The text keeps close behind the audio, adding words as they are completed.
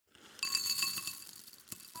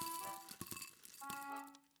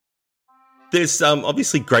There's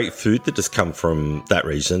obviously great food that has come from that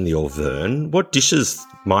region, the Auvergne. What dishes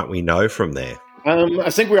might we know from there? I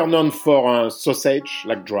think we are known for sausage,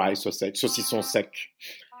 like dry sausage, saucisson sec,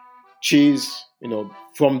 cheese,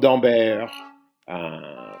 from d'Ambert,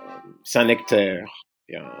 Saint-Nectaire,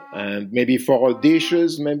 yeah, and maybe for our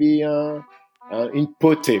dishes, maybe in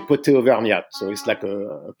poté auvergnat. So it's like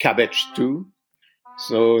a cabbage stew.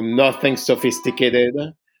 So nothing sophisticated,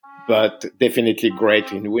 but definitely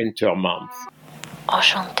great in winter months.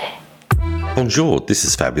 Enchanté. Bonjour, this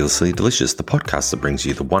is Fabulously Delicious, the podcast that brings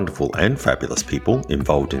you the wonderful and fabulous people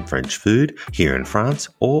involved in French food here in France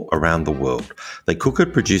or around the world. They cook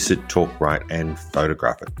it, produce it, talk, write and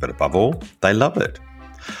photograph it, but above all, they love it.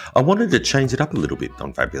 I wanted to change it up a little bit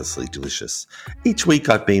on Fabulously Delicious. Each week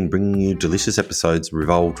I've been bringing you delicious episodes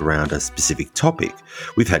revolved around a specific topic.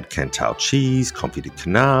 We've had Cantal cheese, Confit de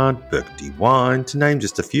Canard, Burgundy wine, to name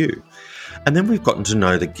just a few. And then we've gotten to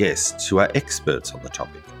know the guests who are experts on the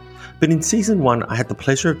topic. But in season 1, I had the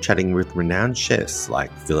pleasure of chatting with renowned chefs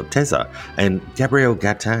like Philippe Teza and Gabriel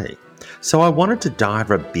Gattei. So I wanted to dive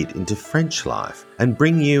a bit into French life and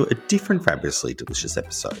bring you a different Fabulously Delicious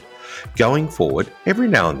episode. Going forward, every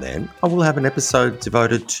now and then, I will have an episode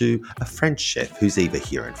devoted to a French chef who's either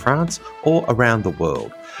here in France or around the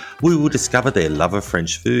world. We will discover their love of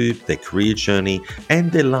French food, their career journey,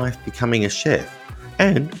 and their life becoming a chef,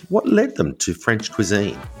 and what led them to French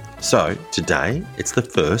cuisine. So today, it's the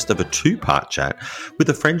first of a two-part chat with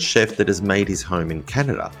a French chef that has made his home in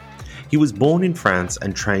Canada. He was born in France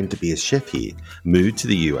and trained to be a chef here, moved to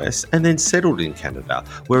the US and then settled in Canada,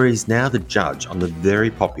 where he's now the judge on the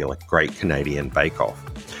very popular Great Canadian Bake Off.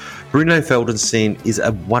 Bruno Feldeisen is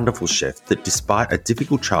a wonderful chef that, despite a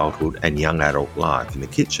difficult childhood and young adult life in the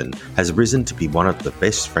kitchen, has risen to be one of the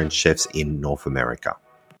best French chefs in North America.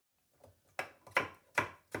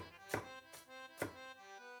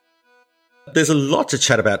 There's a lot to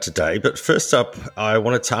chat about today, but first up, I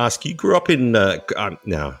wanted to ask, you grew up in,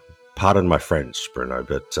 now, pardon my French, Bruno,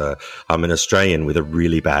 but I'm an Australian with a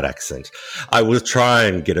really bad accent. I will try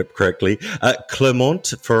and get it correctly.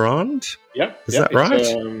 Clermont-Ferrand? Yeah. Is that right?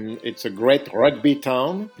 It's a great rugby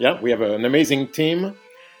town. Yeah, we have an amazing team.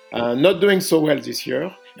 Not doing so well this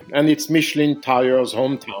year. And it's Michelin Tire's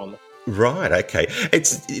hometown. Right, okay.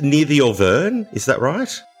 It's near the Auvergne, is that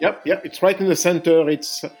right? Yeah, it's right in the center.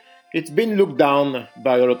 It's been looked down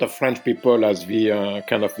by a lot of French people as the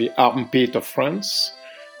kind of the armpit of France.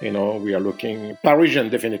 We are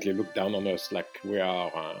Parisians definitely look down on us like we are,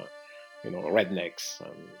 rednecks.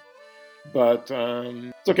 But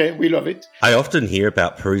it's okay, we love it. I often hear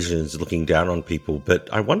about Parisians looking down on people, but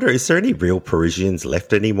I wonder, is there any real Parisians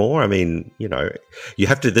left anymore? I mean,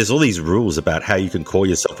 there's all these rules about how you can call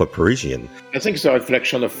yourself a Parisian. I think it's a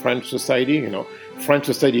reflection of French society. French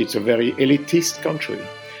society, it's a very elitist country.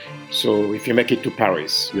 So if you make it to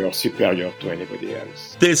Paris, you're superior to anybody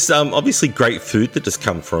else. There's obviously great food that has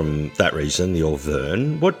come from that region, the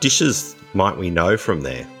Auvergne. What dishes might we know from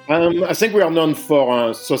there? I think we are known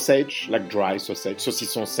for sausage, like dry sausage,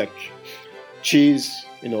 saucisson sec, cheese,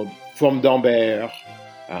 from d'Ambert,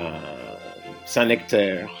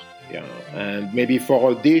 Saint-Nectaire, yeah, and maybe for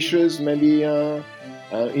our dishes, maybe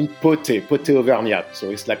in poté auvergnat. So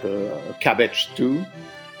it's like a cabbage stew.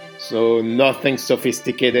 So nothing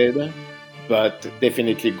sophisticated, but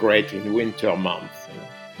definitely great in winter months.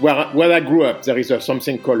 Where I grew up, there is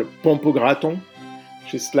something called pommes au gratin,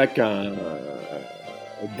 which is like a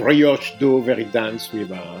brioche dough, very dense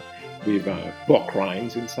with pork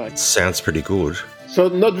rinds inside. Sounds pretty good. So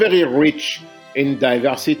not very rich in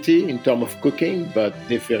diversity in terms of cooking, but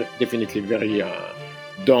definitely very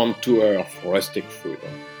down-to-earth rustic food.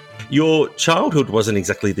 Your childhood wasn't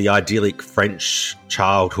exactly the idyllic French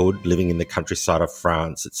childhood, living in the countryside of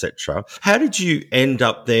France, etc. How did you end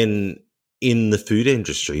up then in the food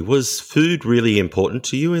industry? Was food really important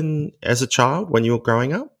to you as a child when you were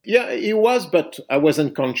growing up? Yeah, it was, but I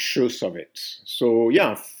wasn't conscious of it. So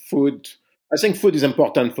yeah, food. I think food is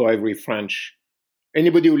important for every French.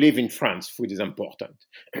 Anybody who lives in France, food is important.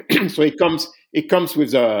 So it comes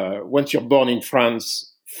with once you're born in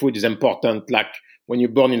France, food is important. Like when you're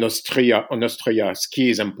born in Austria, ski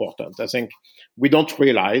is important. I think we don't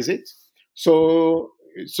realize it. So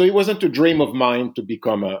it wasn't a dream of mine to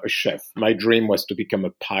become a chef. My dream was to become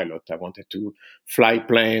a pilot. I wanted to fly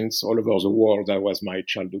planes all over the world. That was my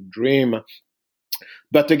childhood dream.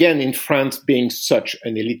 But again, in France, being such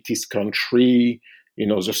an elitist country,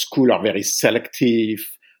 the schools are very selective.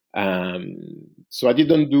 So I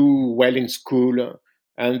didn't do well in school.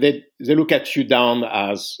 And they look at you down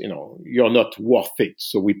as, you're not worth it.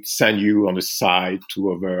 So we send you on the side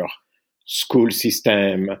to other school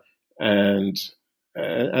system. And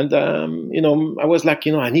I was like,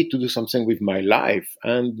 I need to do something with my life.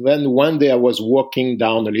 And then one day I was walking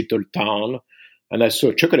down a little town and I saw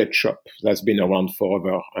a chocolate shop that's been around for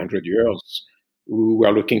over 100 years who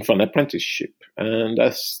were looking for an apprenticeship. And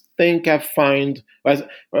I think I find,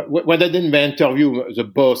 when I did my interview, the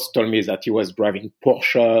boss told me that he was driving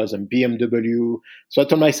Porsches and BMW. So I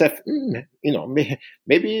told myself,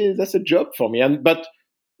 maybe that's a job for me. But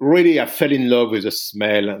really, I fell in love with the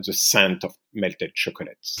smell and the scent of melted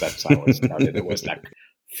chocolates. That's how it started. I was like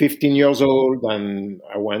 15 years old, and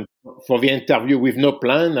I went for the interview with no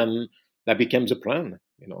plan, and that became the plan.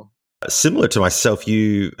 Similar to myself,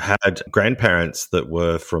 you had grandparents that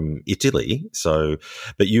were from Italy,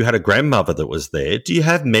 but you had a grandmother that was there. Do you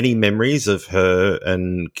have many memories of her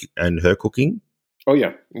and her cooking? Oh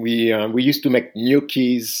yeah, we used to make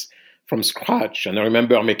gnocchis from scratch, and I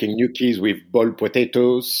remember making gnocchis with boiled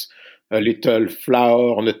potatoes, a little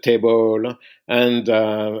flour on the table, and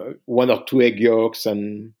one or two egg yolks,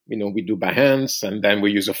 and we do by hands, and then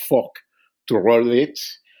we use a fork to roll it.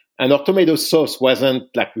 And our tomato sauce wasn't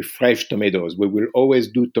like with fresh tomatoes. We will always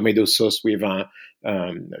do tomato sauce with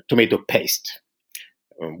tomato paste,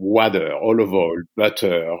 water, olive oil,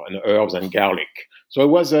 butter, and herbs and garlic. So it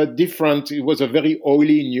was a very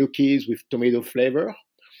oily gnocchis with tomato flavor.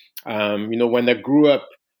 When I grew up,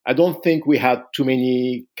 I don't think we had too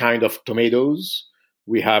many kind of tomatoes.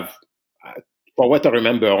 We have, for what I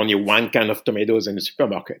remember, only one kind of tomatoes in the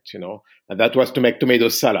supermarket, and that was to make tomato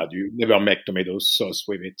salad. You never make tomato sauce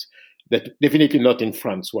with it. That definitely not in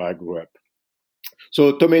France where I grew up.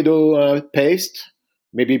 So tomato paste,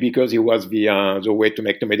 maybe because it was the way to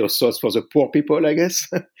make tomato sauce for the poor people, I guess.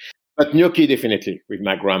 But gnocchi, definitely, with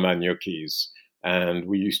my grandma gnocchis. And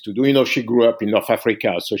we used to do, she grew up in North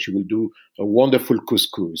Africa, so she will do a wonderful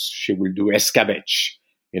couscous. She will do escabeche,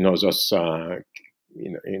 those,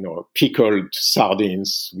 pickled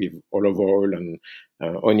sardines with olive oil and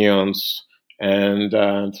onions. And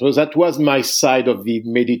so that was my side of the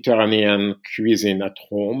Mediterranean cuisine at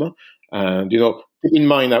home. And, keep in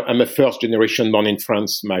mind, I'm a first generation born in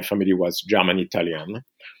France. My family was German-Italian.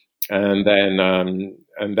 And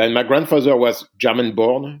then my grandfather was German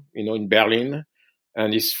born, in Berlin.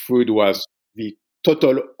 And his food was the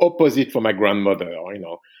total opposite for my grandmother.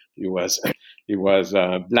 He was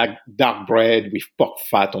black dark bread with pork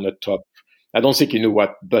fat on the top. I don't think he knew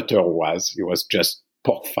what butter was. It was just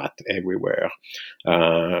pork fat everywhere.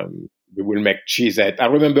 We will make cheesette. I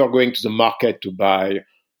remember going to the market to buy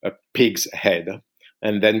a pig's head,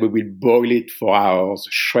 and then we will boil it for hours,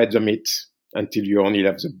 shred the meat until you only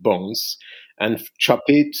have the bones, and chop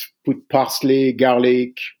it, put parsley,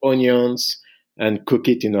 garlic, onions, and cook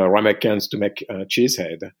it in a ramekins to make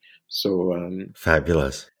cheesehead. So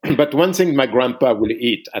fabulous. But one thing my grandpa will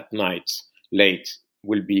eat at night late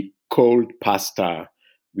will be cold pasta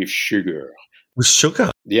with sugar. With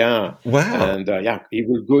sugar? Yeah. Wow. And he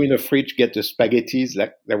will go in the fridge, get the spaghettis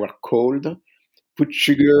like they were cold, put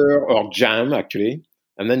sugar or jam actually,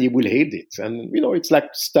 and then he will eat it. And it's like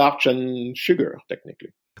starch and sugar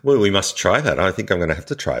technically. Well, we must try that. I think I'm going to have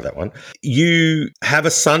to try that one. You have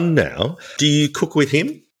a son now. Do you cook with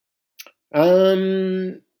him?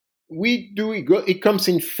 We do. It comes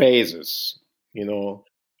in phases,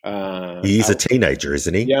 He's a teenager,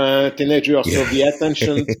 isn't he? Yeah, teenager. Yeah. So the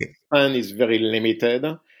attention span is very limited.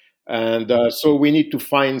 And so we need to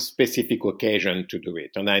find specific occasion to do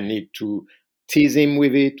it. And I need to tease him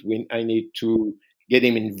with it. I need to get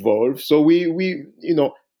him involved. So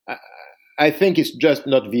I think it's just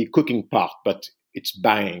not the cooking part, but it's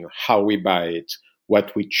buying, how we buy it,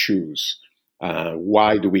 what we choose.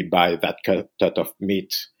 Why do we buy that cut of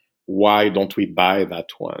meat? Why don't we buy that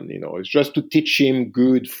one? It's just to teach him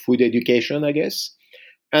good food education, I guess.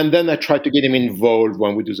 And then I try to get him involved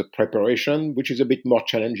when we do the preparation, which is a bit more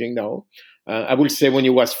challenging now. I will say when he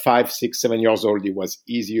was 5, 6, 7 years old, it was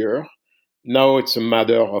easier. Now it's a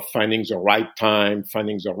matter of finding the right time,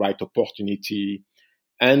 finding the right opportunity,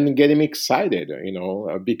 and get him excited,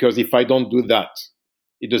 because if I don't do that,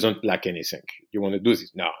 he doesn't like anything. You want to do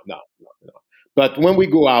this? No. But when we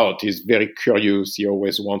go out, he's very curious. He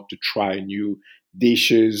always wants to try new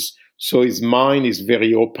dishes. So his mind is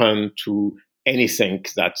very open to anything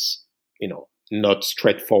that's, not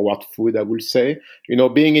straightforward food, I will say.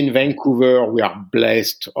 Being in Vancouver, we are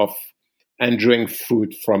blessed of enjoying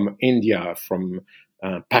food from India, from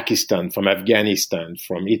Pakistan, from Afghanistan,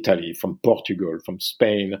 from Italy, from Portugal, from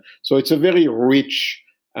Spain. So it's a very rich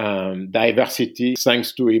diversity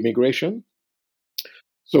thanks to immigration.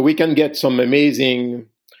 So we can get some amazing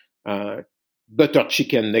butter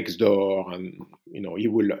chicken next door, and he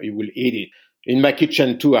will eat it. In my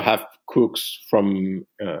kitchen too, I have cooks from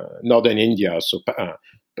northern India, so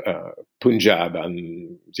Punjab.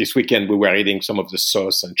 And this weekend we were eating some of the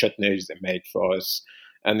sauce and chutneys they made for us,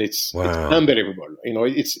 and it's Wow. unbelievable.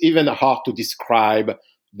 It's even hard to describe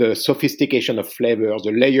the sophistication of flavors,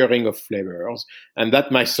 the layering of flavors, and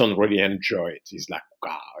that my son really enjoyed. He's like,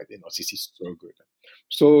 wow, this is so good.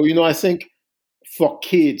 So, I think for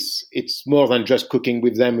kids, it's more than just cooking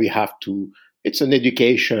with them. It's an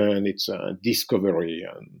education, it's a discovery.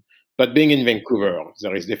 But being in Vancouver,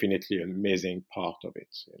 there is definitely an amazing part of it.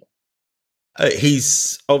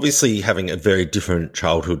 He's obviously having a very different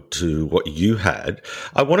childhood to what you had.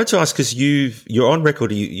 I wanted to ask, because you're on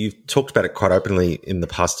record, you've talked about it quite openly in the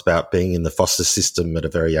past about being in the foster system at a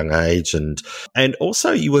very young age. And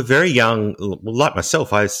also you were very young, like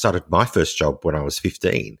myself. I started my first job when I was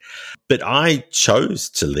 15, but I chose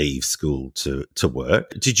to leave school to work.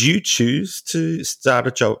 Did you choose to start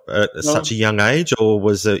a job at such a young age, or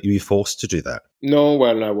was you forced to do that? No,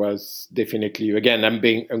 well, I was definitely, again, I'm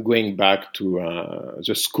going back to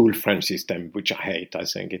the school French system, which I hate. I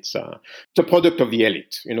think it's a product of the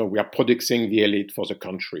elite. We are producing the elite for the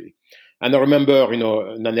country. And I remember,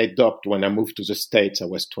 an anecdote when I moved to the States, I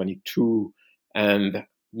was 22, and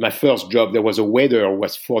my first job, there was a waiter who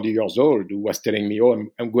was 40 years old who was telling me, oh,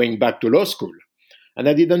 I'm going back to law school. And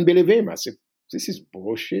I didn't believe him. I said, this is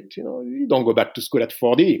bullshit. You don't go back to school at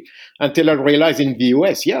 40. Until I realized in the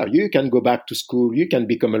US, yeah, you can go back to school. You can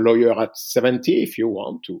become a lawyer at 70 if you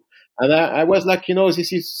want to. And I was like,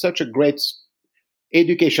 this is such a great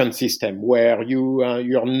education system where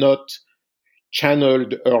you're not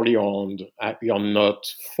channeled early on. You're not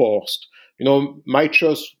forced. My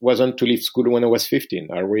choice wasn't to leave school when I was 15.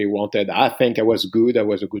 I think I was good. I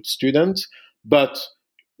was a good student. But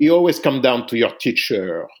you always come down to your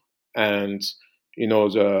teacher. And,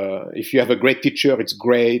 if you have a great teacher, it's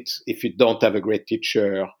great. If you don't have a great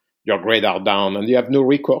teacher, your grades are down and you have no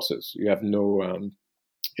recourses. You have no,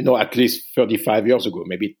 at least 35 years ago,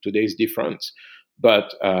 maybe today is different.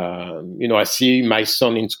 But, I see my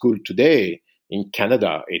son in school today in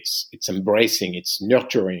Canada. It's embracing, it's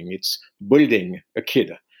nurturing, it's building a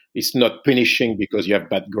kid. It's not punishing because you have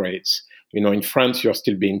bad grades. In France, you're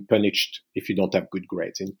still being punished if you don't have good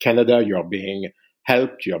grades. In Canada, you're being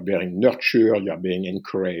helped, you're being nurtured, you're being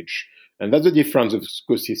encouraged. And that's the difference of the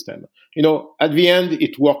school system. At the end,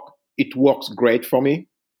 it works great for me.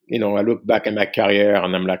 I look back at my career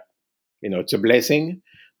and I'm like, it's a blessing.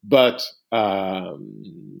 But,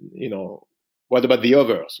 what about the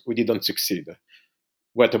others who didn't succeed?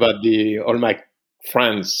 What about all my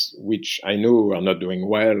friends, which I knew are not doing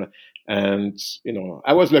well? And,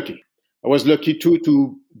 I was lucky. I was lucky too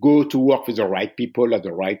to go to work with the right people at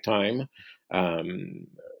the right time.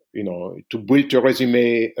 To build a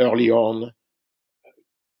resume early on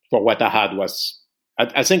for what I had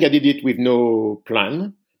I think I did it with no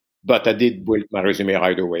plan, but I did build my resume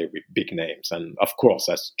right away with big names. And of course,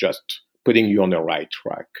 that's just putting you on the right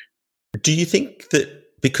track. Do you think that,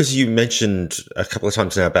 because you mentioned a couple of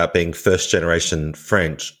times now about being first generation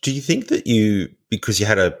French, do you think that because you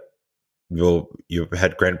had you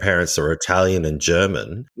had grandparents that were Italian and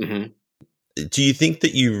German, Mm-hmm. do you think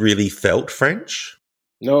that you really felt French?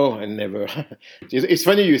 No, I never. It's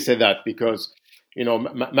funny you say that because,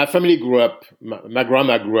 my family grew up, my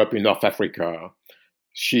grandma grew up in North Africa.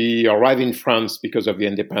 She arrived in France because of the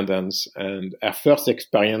independence, and her first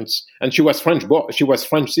experience, and she was she was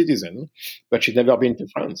French citizen, but she'd never been to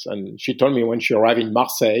France. And she told me when she arrived in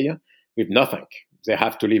Marseille with nothing, they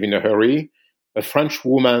have to leave in a hurry. A French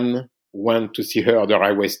woman went to see her at the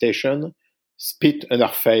railway station, spit in her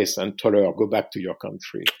face and told her, go back to your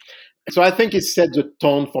country. So I think it set the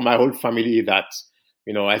tone for my whole family that,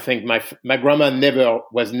 I think my grandma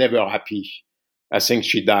was never happy. I think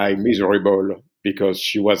she died miserable because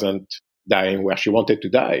she wasn't dying where she wanted to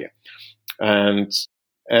die. And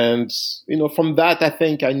from that, I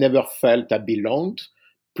think I never felt I belonged.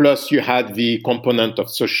 Plus you had the component of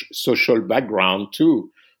social background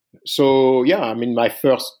too. So yeah, my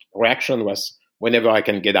first reaction was whenever I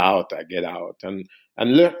can get out, I get out. And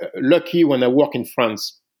lucky when I work in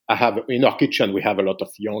France, in our kitchen, we have a lot of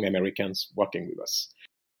young Americans working with us.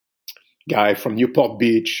 Guy from Newport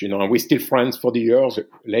Beach, and we're still friends 40 years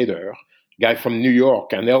later. Guy from New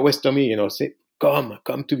York, and they always tell me, say, come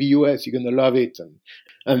to the US, you're gonna love it.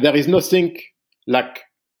 And there is nothing like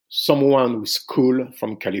someone who's cool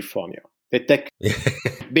from California. They take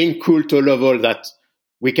being cool to a level that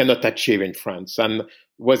we cannot achieve in France. And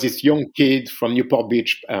was this young kid from Newport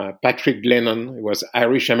Beach, Patrick Glennon. He was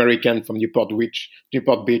Irish American from Newport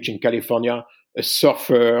Beach in California, a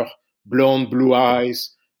surfer, blonde, blue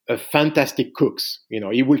eyes, a fantastic cook.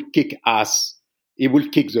 He will kick ass he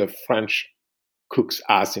would kick the French cook's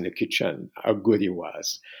ass in the kitchen, how good he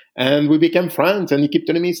was. And we became friends, and he kept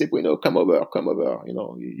telling me, he said, Bruno, come over,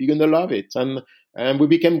 you're going to love it. And we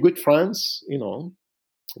became good friends,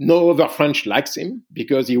 No other French likes him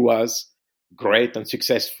because he was great and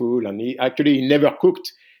successful. And he never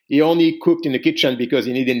cooked. He only cooked in the kitchen because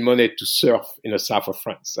he needed money to surf in the south of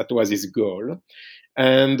France. That was his goal.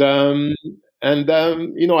 And I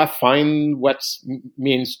find what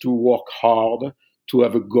means to work hard, to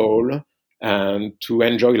have a goal, and to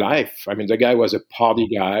enjoy life. I mean, the guy was a party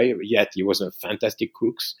guy, yet he was a fantastic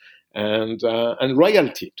cook, and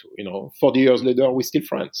royalty too. 40 years later, we're still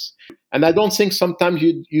friends. And I don't think sometimes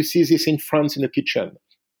you see this in France in the kitchen.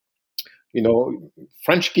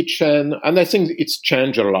 French kitchen, and I think it's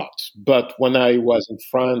changed a lot. But when I was in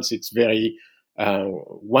France, it's very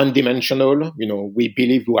one-dimensional. We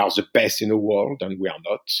believe we are the best in the world, and we are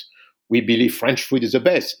not. We believe French food is the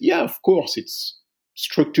best. Yeah, of course, it's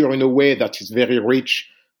structured in a way that is very rich.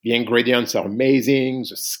 The ingredients are amazing,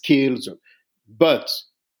 the skills. But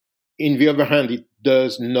in the other hand, it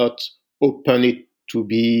does not open it to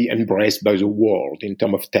be embraced by the world in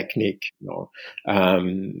terms of technique. I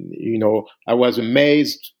was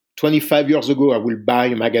amazed. 25 years ago, I will buy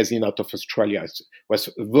a magazine out of Australia. It was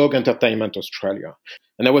Vogue Entertainment Australia.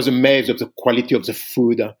 And I was amazed at the quality of the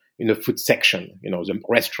food in the food section, the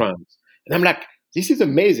restaurants. And I'm like, this is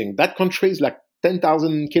amazing. That country is like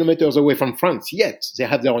 10,000 kilometers away from France, yet they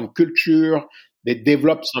have their own culture. They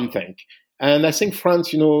developed something. And I think France,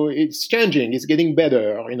 it's changing. It's getting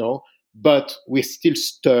better, but we're still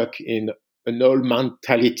stuck in an old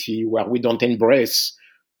mentality where we don't embrace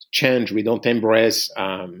change. We don't embrace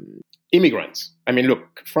immigrants. I mean,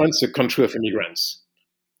 look, France is a country of immigrants,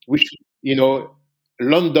 which,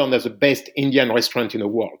 London has the best Indian restaurant in the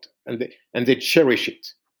world, and they cherish it.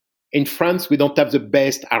 In France, we don't have the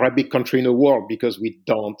best Arabic country in the world because we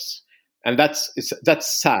don't. And that's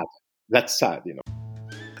sad. That's sad,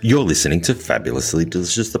 You're listening to Fabulously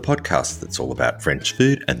Delicious, the podcast that's all about French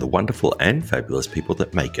food and the wonderful and fabulous people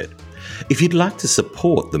that make it. If you'd like to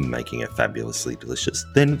support the making of Fabulously Delicious,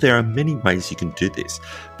 then there are many ways you can do this.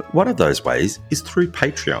 But one of those ways is through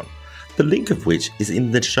Patreon, the link of which is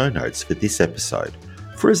in the show notes for this episode.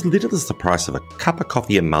 For as little as the price of a cup of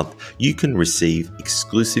coffee a month, you can receive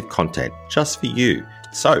exclusive content just for you.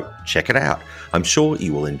 So check it out. I'm sure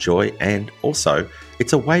you will enjoy, and also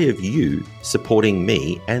it's a way of you supporting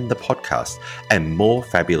me and the podcast and more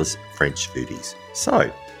fabulous French foodies.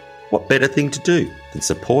 So what better thing to do than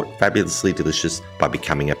support Fabulously Delicious by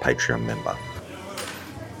becoming a Patreon member?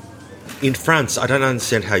 In France, I don't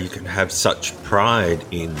understand how you can have such pride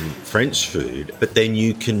in French food, but then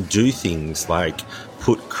you can do things like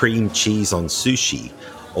put cream cheese on sushi,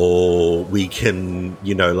 or we can,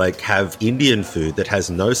 have Indian food that has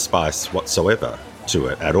no spice whatsoever to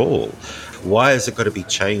it at all. Why has it got to be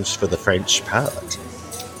changed for the French palate?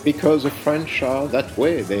 Because the French are that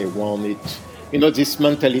way. They want it. This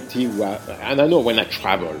mentality, and I know when I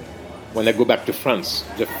travel, when I go back to France,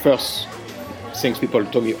 the first things people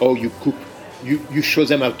told me, oh, you cook, you show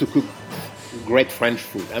them how to cook great French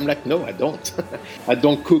food. I'm like, no, I don't. I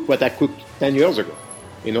don't cook what I cooked 10 years ago.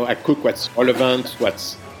 I cook what's relevant,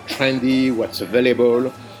 what's trendy, what's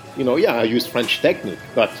available. I use French technique,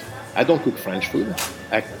 but I don't cook French food.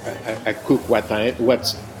 I cook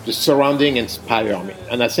what's the surrounding inspire me.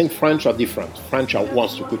 And I think French are different. French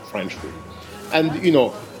wants to cook French food. And,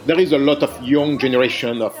 there is a lot of young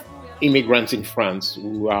generation of immigrants in France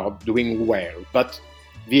who are doing well, but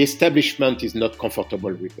the establishment is not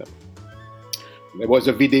comfortable with them. There was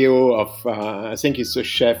a video of, I think it's a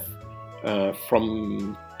chef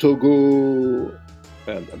from Togo,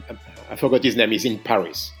 I forgot his name, he's in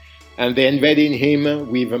Paris. And they invited him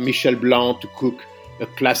with Michel Blanc to cook a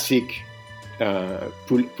classic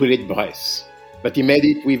poulet de Bresse. But he made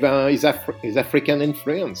it with his African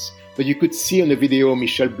influence. But you could see on the video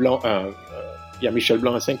Michel Blanc, I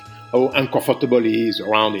think, how uncomfortable he is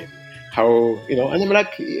around him. How, and I'm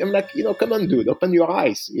like, come on, dude, open your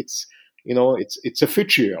eyes. It's a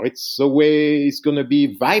future. It's the way it's going to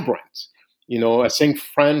be vibrant. I think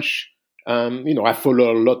French, I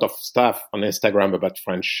follow a lot of stuff on Instagram about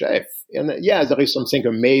French chefs. And there is something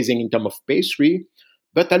amazing in terms of pastry.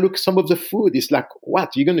 But I look some of the food, it's like,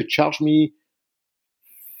 what? You're going to charge me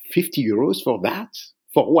 50 euros for that?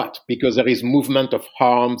 For what? Because there is movement of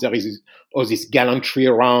arms, there is all this gallantry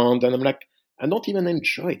around. And I'm like, I don't even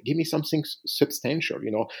enjoy it. Give me something substantial,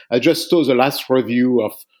 I just saw the last review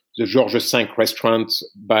of the Georges V restaurant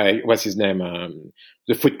by, what's his name?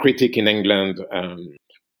 The food critic in England,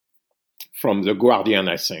 from The Guardian,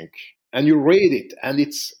 I think. And you read it, and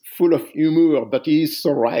it's full of humor, but he is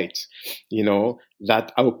so right,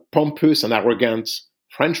 that how pompous and arrogant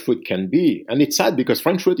French food can be. And it's sad because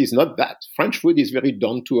French food is not that. French food is very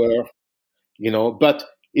down to earth, but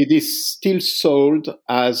it is still sold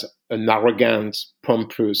as an arrogant,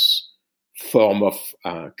 pompous form of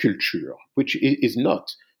culture, which is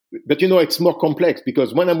not. But, it's more complex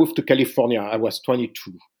because when I moved to California, I was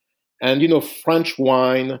 22. And, French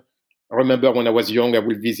wine, I remember when I was young, I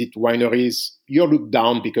would visit wineries. You're looked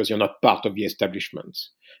down because you're not part of the establishment.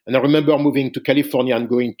 And I remember moving to California and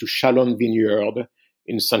going to Chalon Vineyard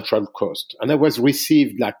in Central Coast. And I was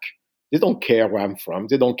received like, they don't care where I'm from.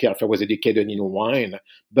 They don't care if I was educated in wine.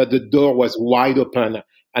 But the door was wide open,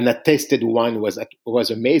 and I tasted wine was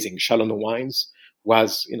amazing. Chalon wines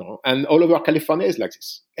was, and all over California is like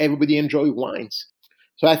this. Everybody enjoy wines.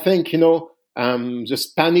 So I think, the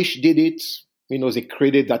Spanish did it. They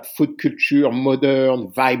created that food culture,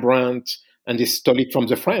 modern, vibrant, and they stole it from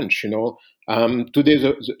the French. Today,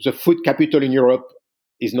 the food capital in Europe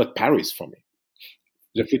is not Paris for me.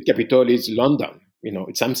 The food capital is London.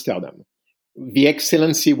 It's Amsterdam. The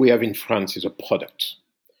excellency we have in France is a product,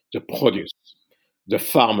 the produce, the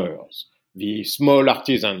farmers, the small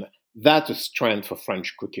artisan. That's a strength for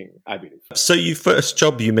French cooking, I believe. So your first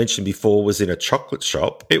job you mentioned before was in a chocolate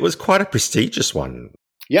shop. It was quite a prestigious one.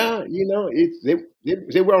 Yeah,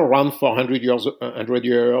 they were around for 100 years,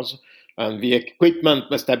 and the equipment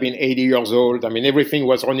must have been 80 years old. I mean, everything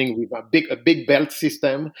was running with a big belt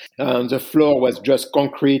system, and the floor was just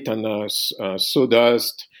concrete and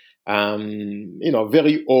sawdust.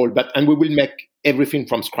 Very old, and we will make everything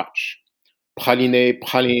from scratch.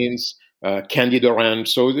 Pralines, candied orange.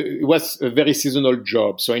 So it was a very seasonal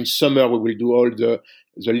job. So in summer we will do all the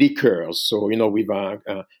liquors. So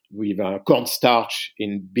with cornstarch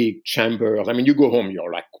in big chambers. I mean, you go home,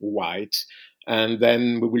 you're like white, and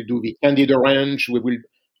then we will do the candied orange. We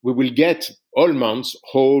will get almonds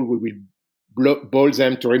whole. We will boil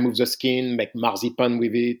them to remove the skin, make marzipan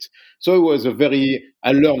with it. So it was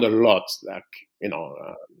I learned a lot.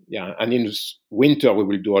 And in winter we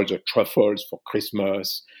will do all the truffles for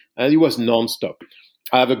Christmas. And it was nonstop.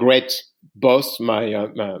 I have a great boss. My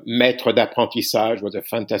maître d'apprentissage was a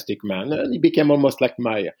fantastic man, and he became almost like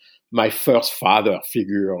my first father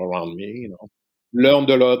figure around me. Learned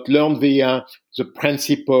a lot. Learned the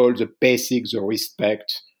principles, the basics, the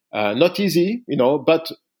respect. Not easy,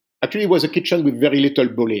 but actually it was a kitchen with very little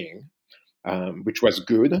bullying, which was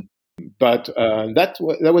good. But that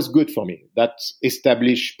was good for me. That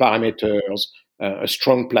established parameters, a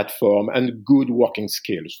strong platform, and good working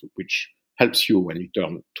skills, which helps you when you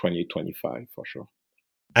turn 20, 25, for sure.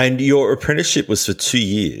 And your apprenticeship was for 2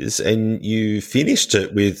 years, and you finished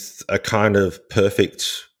it with a kind of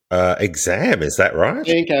perfect exam. Is that right? I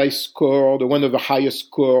think I scored one of the highest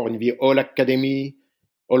score in the whole academy,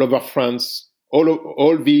 all over France. All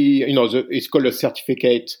the, it's called a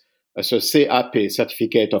certificate. So CAP,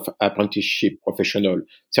 Certificate of Apprenticeship Professional,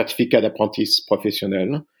 Certificate d'Apprenti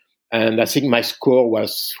Professionnel. And I think my score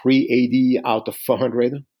was 380 out of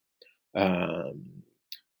 400. I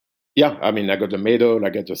got the medal, I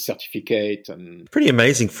got the certificate. And pretty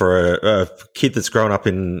amazing for a kid that's grown up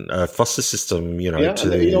in a foster system,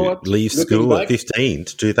 leave school at 15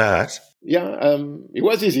 to do that. Yeah, it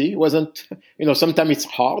was easy. It wasn't, sometimes it's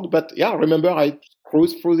hard, but I remember I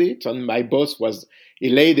cruised through it, and my boss was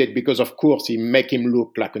elated because, of course, he made him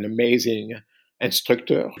look like an amazing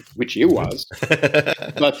instructor, which he was.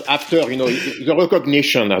 But after, the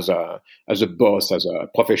recognition as a boss, as a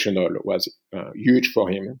professional was huge for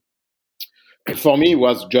him. For me, it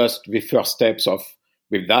was just the first steps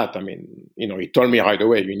with that. I mean, he told me right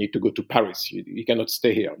away, you need to go to Paris. You cannot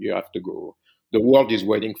stay here. You have to go. The world is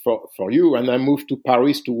waiting for you. And I moved to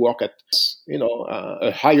Paris to work at,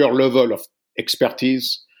 a higher level of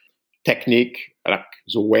expertise, technique, like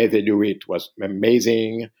the way they do it was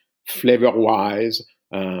amazing, flavor-wise.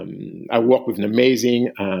 I worked with an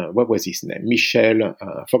amazing, what was his name? Michel,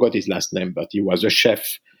 I forgot his last name, but he was a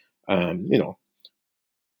chef,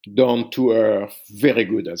 down to earth, very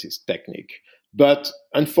good at his technique. But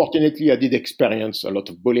unfortunately, I did experience a lot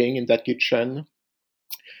of bullying in that kitchen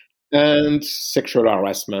and sexual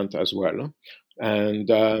harassment as well. And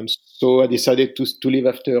so I decided to leave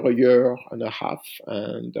after a year and a half.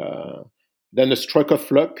 And then a stroke of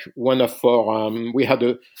luck, one of our,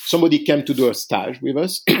 somebody came to do a stage with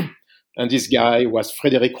us. And this guy was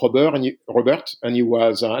Frédéric Robert, and he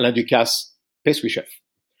was Alain Ducasse pastry chef.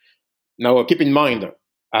 Now, keep in mind,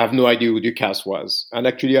 I have no idea who Ducasse was. And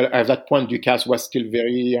actually, at that point, Ducasse was still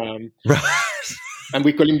very... and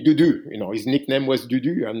we call him Dudu. His nickname was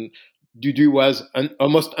Dudu. And Dudu was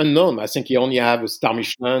almost unknown. I think he only had a star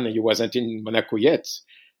Michelin, and he wasn't in Monaco yet.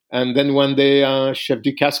 And then one day, Chef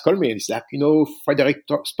Ducasse called me and he's like, Frederick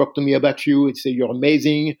spoke to me about you. He said, you're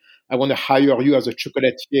amazing. I want to hire you as a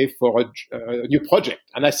chocolatier for a new project.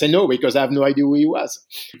 And I said, no, because I have no idea who he was.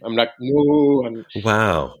 I'm like, no. And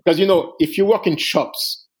Wow. because, if you work in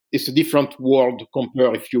shops, it's a different world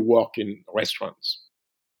compared if you work in restaurants.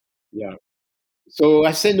 Yeah. So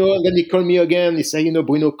I said no, and then he called me again. He said,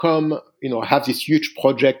 Bruno, come, I have this huge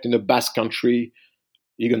project in the Basque Country.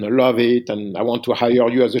 You're going to love it, and I want to hire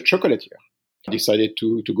you as a chocolatier. I decided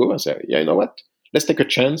to go and say, yeah, you know what? Let's take a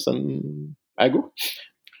chance, and I go.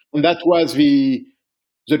 And that was the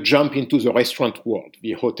jump into the restaurant world,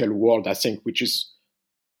 the hotel world, I think, which is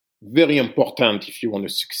very important if you want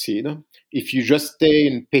to succeed. If you just stay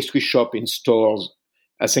in pastry shop, in stores,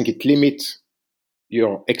 I think it limits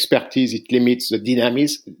your expertise, it limits the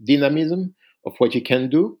dynamism of what you can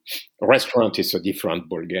do. A restaurant is a different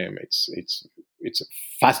ballgame. It's a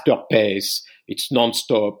faster pace, it's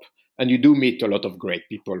nonstop, and you do meet a lot of great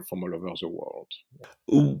people from all over the world.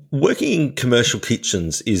 Working in commercial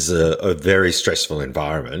kitchens is a very stressful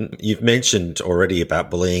environment. You've mentioned already about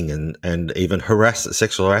bullying and even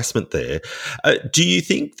sexual harassment there. Do you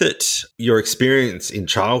think that your experience in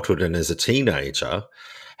childhood and as a teenager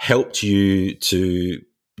helped you to,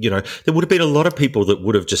 there would have been a lot of people that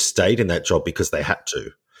would have just stayed in that job because they had to,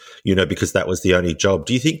 because that was the only job.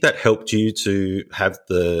 Do you think that helped you to have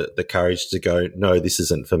the courage to go, no, this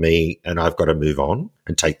isn't for me and I've got to move on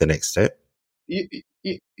and take the next step?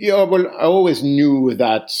 Yeah, well, I always knew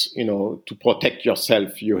that, to protect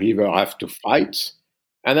yourself, you either have to fight.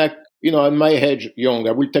 And at my age, young,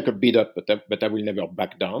 I will take a beat up, but I will never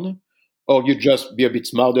back down. Or you just be a bit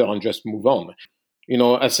smarter and just move on.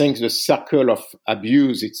 I think the circle of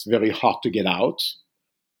abuse, it's very hard to get out.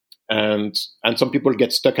 And some people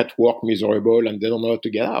get stuck at work miserable and they don't know how to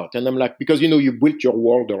get out. And I'm like, because, you built your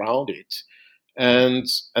world around it. And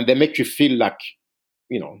they make you feel like,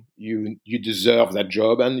 you deserve that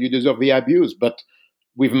job and you deserve the abuse. But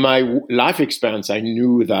with my life experience, I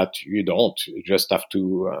knew that you don't. You just have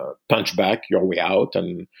to punch back your way out.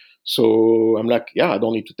 And so I'm like, yeah, I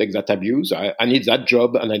don't need to take that abuse. I need that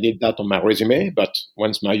job and I need that on my resume. But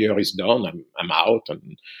once my year is done, I'm out,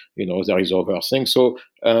 and there is other things. So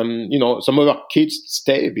some other kids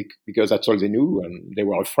stay because that's all they knew and they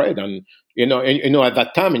were afraid. And at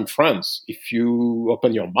that time in France, if you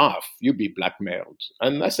open your mouth, you'd be blackmailed.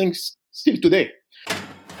 And I think still today.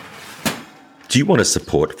 Do you want to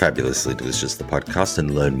support Fabulously Delicious, the podcast,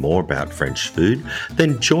 and learn more about French food?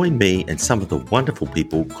 Then join me and some of the wonderful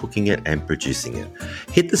people cooking it and producing it.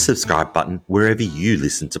 Hit the subscribe button wherever you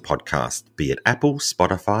listen to podcasts, be it Apple,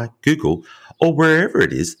 Spotify, Google, or wherever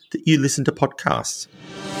it is that you listen to podcasts.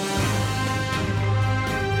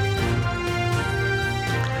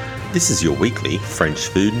 This is your weekly French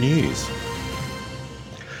food news.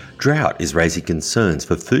 Drought is raising concerns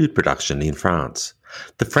for food production in France.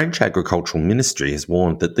 The French Agricultural Ministry has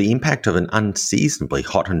warned that the impact of an unseasonably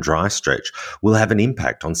hot and dry stretch will have an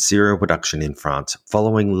impact on cereal production in France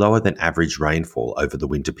following lower than average rainfall over the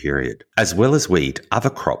winter period. As well as wheat, other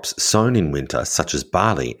crops sown in winter, such as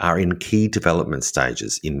barley, are in key development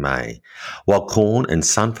stages in May, while corn and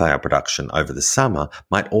sunflower production over the summer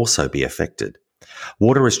might also be affected.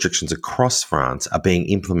 Water restrictions across France are being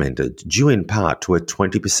implemented due in part to a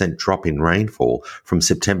 20% drop in rainfall from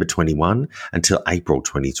September 21 until April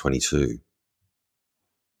 2022.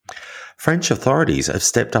 French authorities have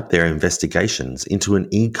stepped up their investigations into an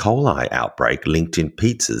E. coli outbreak linked in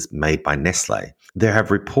pizzas made by Nestlé. There have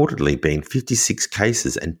reportedly been 56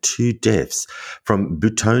 cases and 2 deaths from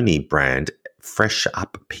Buitoni brand Fresh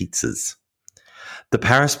Up pizzas. The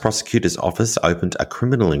Paris prosecutor's office opened a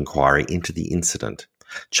criminal inquiry into the incident.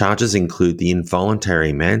 Charges include the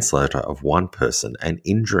involuntary manslaughter of 1 person and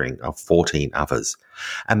injuring of 14 others,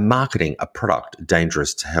 and marketing a product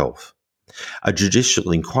dangerous to health. A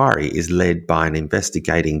judicial inquiry is led by an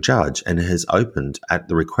investigating judge and has opened at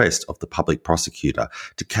the request of the public prosecutor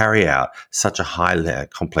to carry out such a highly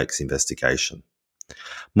complex investigation.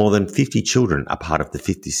 More than 50 children are part of the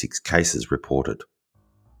 56 cases reported.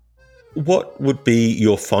 What would be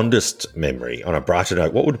your fondest memory, on a brighter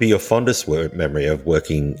note, what would be your fondest memory of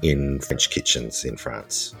working in French kitchens in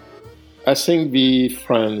France? I think the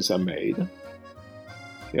friends I made.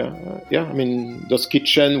 Yeah. I mean, those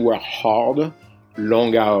kitchens were hard,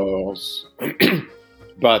 long hours,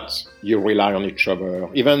 but you rely on each other.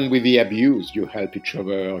 Even with the abuse, you help each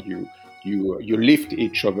other, you lift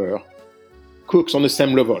each other. Cooks on the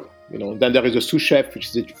same level. Then there is a sous chef, which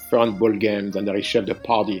is a different ball game. Then there is chef de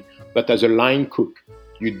party. But as a line cook,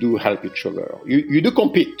 you do help each other. You do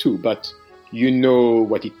compete too, but you know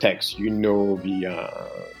what it takes. You know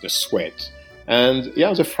the sweat. And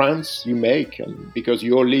yeah, the friends you make, and because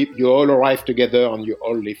you all arrive together and you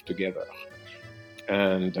all live together.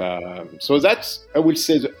 And so that's, I will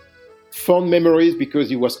say, the fond memories,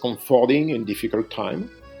 because it was comforting in difficult time.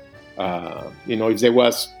 If there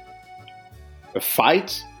was a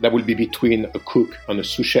fight, that would be between a cook and a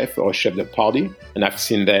sous chef or a chef de partie, and I've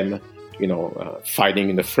seen them, fighting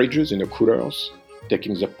in the fridges, in the coolers,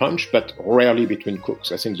 taking the punch, but rarely between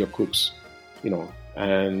cooks. I think the cooks,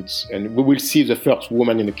 and we will see the first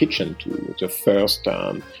woman in the kitchen too, the first,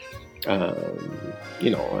 and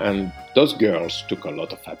those girls took a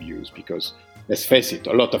lot of abuse, because let's face it,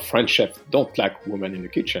 a lot of French chefs don't like women in the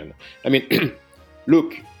kitchen. I mean,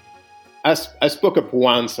 look, I spoke up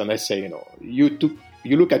once and I say, you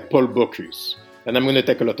look at Paul Bocuse, and I'm going to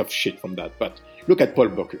take a lot of shit from that, but look at Paul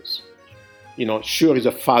Bocuse. Sure, he's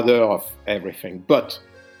a father of everything, but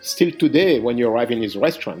still today, when you arrive in his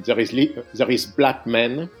restaurant, there is black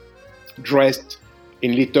men dressed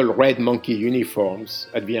in little red monkey uniforms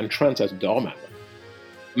at the entrance as doorman.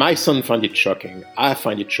 My son found it shocking. I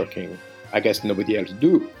find it shocking. I guess nobody else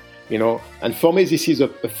do. And for me, this is a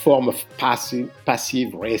form of passive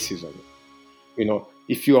racism.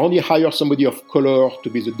 If you only hire somebody of color to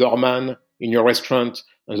be the doorman in your restaurant,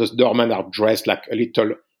 and those doormen are dressed like a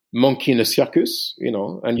little monkey in a circus,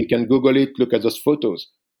 and you can Google it, look at those photos,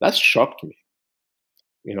 that shocked me.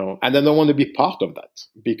 And I don't want to be part of that,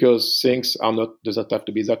 because things doesn't have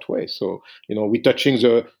to be that way. So, we're touching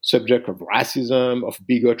the subject of racism, of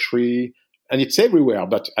bigotry, and it's everywhere,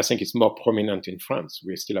 but I think it's more prominent in France.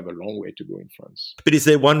 We still have a long way to go in France. But is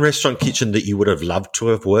there one restaurant kitchen that you would have loved to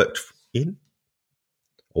have worked in?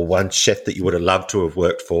 Or one chef that you would have loved to have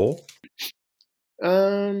worked for?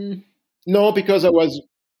 No, because I was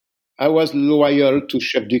loyal to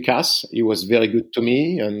Chef Ducasse. He was very good to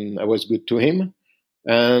me, and I was good to him.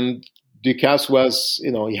 And Ducasse was,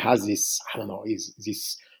 he has this,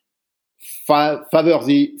 this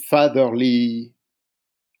fatherly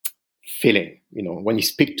feeling. When he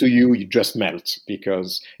speaks to you, you just melt,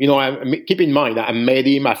 because, keep in mind, I met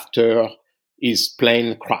him after his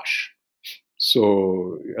plane crash.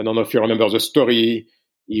 So I don't know if you remember the story.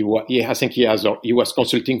 He was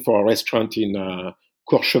consulting for a restaurant in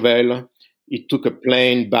Courchevel. He took a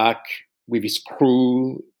plane back with his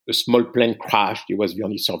crew. A small plane crashed. He was the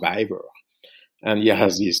only survivor, and he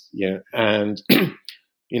has this, and and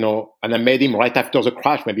I met him right after the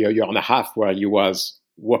crash, maybe a year and a half, where he was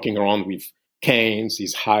walking around with canes.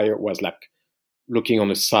 His hair was like looking on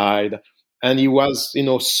the side. And he was,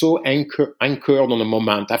 so anchored on the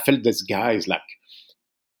moment. I felt this guy is like,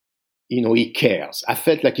 he cares. I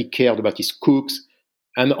felt like he cared about his cooks.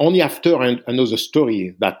 And only after I know the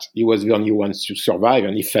story that he was the only one to survive,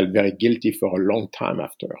 and he felt very guilty for a long time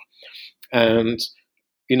after. And,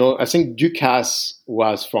 I think Ducasse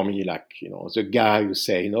was for me like, the guy who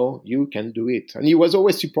say, you can do it. And he was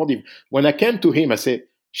always supportive. When I came to him, I said,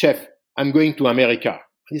 Chef, I'm going to America. And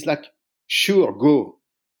he's like, sure, go.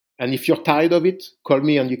 And if you're tired of it, call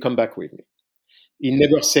me and you come back with me. He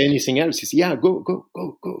never say anything else. He said, yeah, go.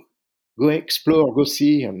 Go explore, go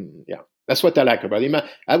see. And yeah, that's what I like about him.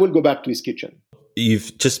 I will go back to his kitchen.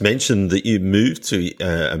 You've just mentioned that you moved to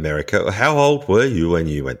America. How old were you when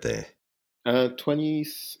you went there?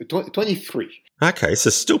 23. Okay, so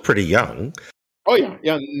still pretty young. Oh,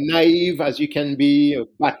 yeah, naive as you can be, a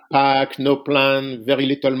backpack, no plan, very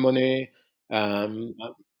little money. I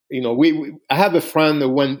have a friend who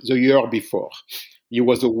went the year before. He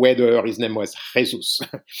was a waiter. His name was Jesus.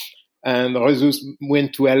 And Jesus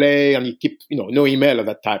went to LA, and he kept, no email at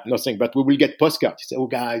that time, nothing, but we will get postcards. He said, oh,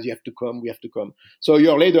 guys, you have to come. We have to come. So a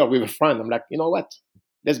year later with a friend, I'm like, you know what?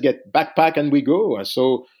 Let's get backpack and we go. And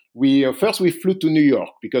so first we flew to New York,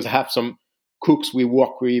 because I have some cooks we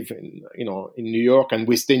work with in New York, and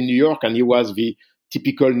we stay in New York, and it was the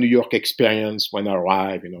typical New York experience. When I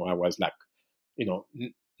arrived, I was like, no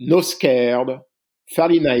scared,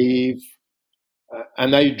 fairly naive,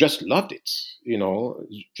 and I just loved it.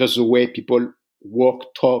 Just the way people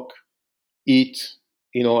walk, talk, eat.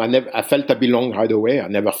 I felt I belonged right away. I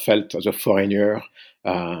never felt as a foreigner.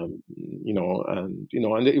 And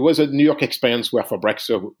it was a New York experience where for breakfast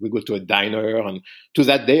we go to a diner, and to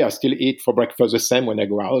that day I still eat for breakfast the same when I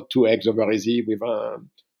go out: 2 eggs over easy with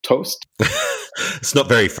toast. It's not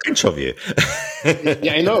very French of you.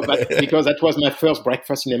 Yeah, I know, but because that was my first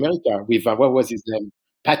breakfast in America with what was his name?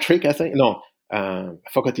 Patrick, I think. No, I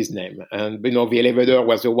forgot his name. And the elevator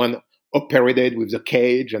was the one operated with the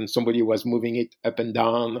cage, and somebody was moving it up and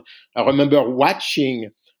down. I remember watching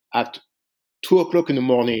at 2:00 in the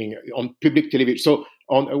morning on public television. So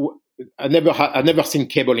I never seen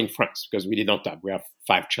cable in France, because we didn't have. We have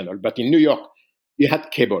 5 channels, but in New York, you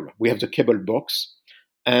had cable. We have the cable box.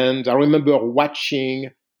 And I remember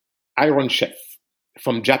watching Iron Chef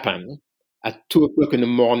from Japan at 2 o'clock in the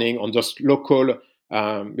morning on those local,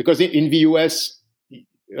 because in the US,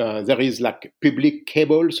 there is like public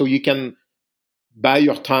cable, so you can buy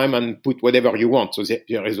your time and put whatever you want. So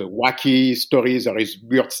there is a wacky stories, there is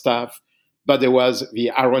weird stuff, but there was the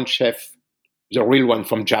Iron Chef, the real one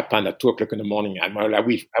from Japan at 2 o'clock in the morning. And I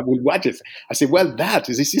will watch it. I said, well,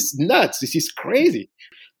 this is nuts. This is crazy.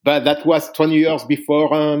 But that was 20 years before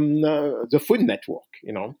the Food Network,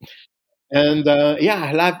 And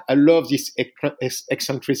I love this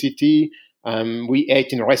eccentricity. We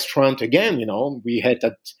ate in a restaurant again, We ate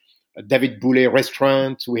at a David Bouley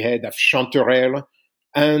restaurant. We had a Chanterelle,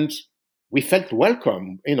 and we felt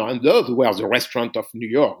welcome, And those were the restaurant of New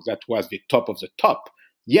York. That was the top of the top.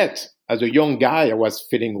 Yet, as a young guy, I was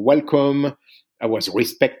feeling welcome. I was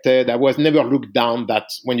respected. I was never looked down that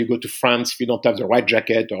when you go to France, if you don't have the right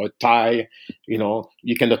jacket or a tie,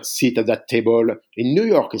 you cannot sit at that table. In New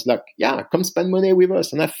York, it's like, yeah, come spend money with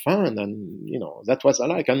us and have fun. And, that was I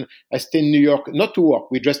like. And I stayed in New York, not to work.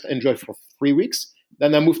 We just enjoyed for 3 weeks.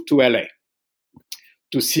 Then I moved to LA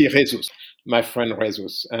to see Jesus, my friend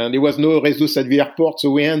Jesus. And there was no Jesus at the airport. So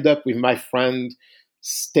we ended up with my friend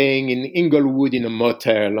staying in Inglewood in a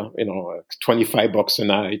motel, $25 a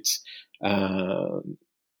night.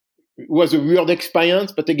 It was a weird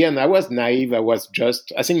experience, but again, I was naive. I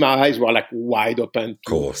think my eyes were like wide open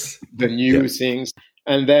to the new things,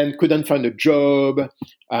 and then couldn't find a job,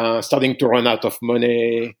 starting to run out of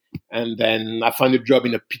money. And then I found a job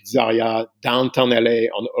in a pizzeria downtown LA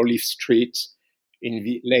on Olive Street in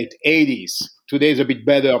the late 80s. Today is a bit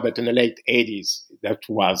better, but in the late 80s, that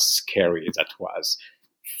was scary. That was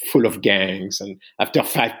full of gangs. And after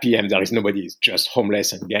 5 p.m., there is nobody. It's just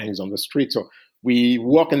homeless and gangs on the street. So we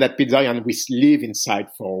work in that pizzeria and we live inside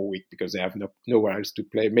for a week because they have nowhere else to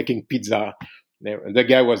play, making pizza. The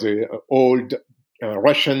guy was an old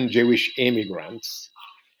Russian Jewish immigrant.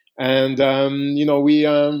 And,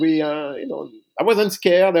 I wasn't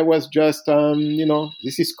scared. I was just,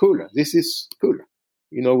 this is cool. This is cool.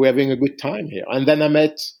 We're having a good time here. And then I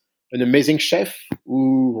met an amazing chef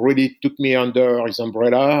who really took me under his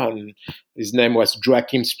umbrella, and his name was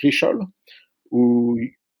Joachim Splichol, who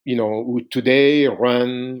today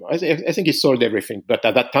run, I think he sold everything, but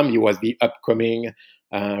at that time he was the upcoming,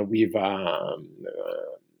 with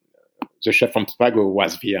the chef from Spago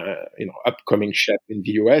was the, upcoming chef in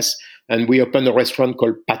the US. And we opened a restaurant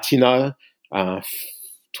called Patina,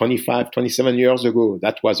 27 years ago.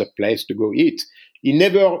 That was a place to go eat. He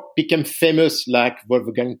never became famous like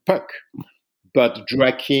Wolfgang Puck, but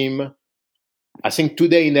Joachim, I think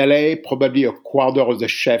today in LA, probably a quarter of the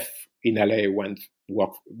chef in LA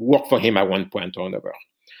work for him at one point or another.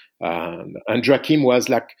 And Joachim was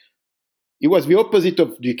he was the opposite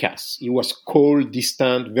of Ducasse. He was cold,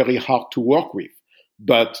 distant, very hard to work with,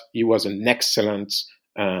 but he was an excellent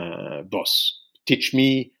boss. Teach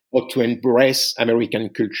me how to embrace American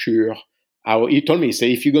culture. He told me,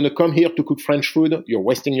 if you're going to come here to cook French food, you're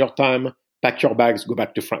wasting your time, pack your bags, go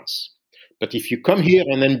back to France. But if you come here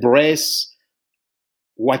and embrace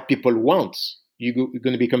what people want, you're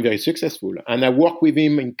going to become very successful. And I worked with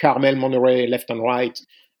him in Carmel, Monterey, left and right.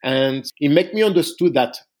 And he made me understood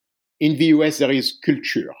that in the US, there is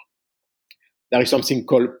culture. There is something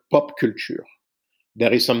called pop culture.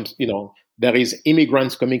 There is there is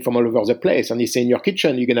immigrants coming from all over the place. And he said, in your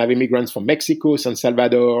kitchen, you're going to have immigrants from Mexico, San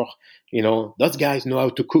Salvador. Those guys know how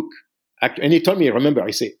to cook. And he told me, remember,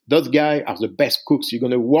 he said, those guys are the best cooks you're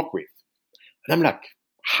going to work with. And I'm like,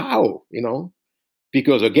 how?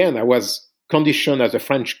 Because again, I was conditioned as a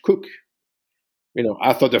French cook.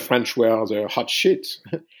 I thought the French were the hot shit.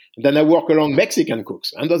 And then I work along Mexican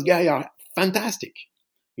cooks, and those guys are fantastic.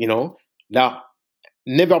 They've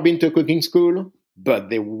never been to a cooking school, but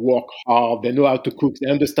they work hard. They know how to cook.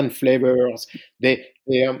 They understand flavors. And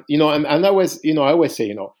I always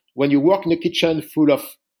say, when you work in a kitchen full of,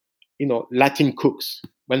 Latin cooks,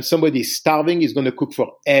 when somebody is starving, he's going to cook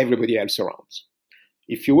for everybody else around.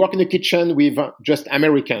 If you work in a kitchen with just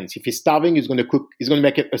Americans, if he's starving, he's going to cook. He's going to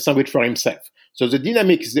make a sandwich for himself. So the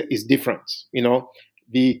dynamic is different.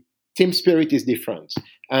 The team spirit is different.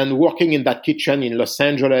 And working in that kitchen in Los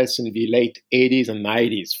Angeles in the late 80s and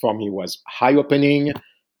 90s for me was eye-opening.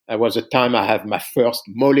 It was a time I had my first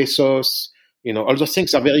mole sauce. All those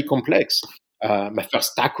things are very complex. My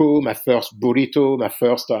first taco, my first burrito,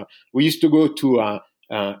 we used to go to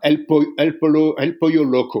El Pollo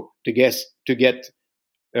Loco to get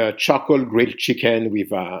charcoal grilled chicken with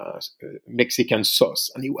Mexican sauce.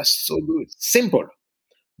 And it was so good. Simple,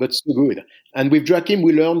 but so good. And with Joachim,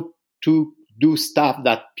 we learned to do stuff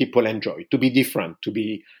that people enjoy, to be different, to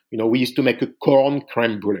be, we used to make a corn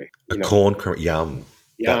creme brulee. Yum.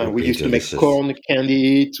 Yeah, we used delicious. to make corn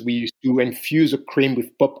candied. We used to infuse the cream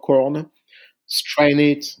with popcorn, strain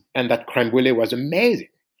it, and that creme brulee was amazing.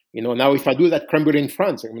 Now if I do that creme brulee in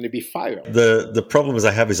France, I'm going to be fired. The problems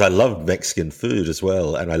I have is I love Mexican food as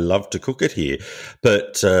well, and I love to cook it here.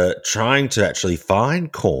 But trying to actually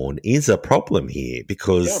find corn is a problem here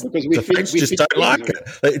because the French just don't like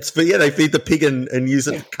it. They feed the pig and use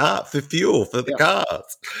it for fuel for the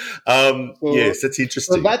cars. Yes, that's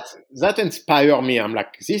interesting. So that inspired me. I'm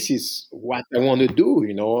like, this is what I want to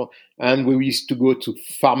do, And we used to go to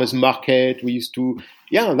farmers market. We used to,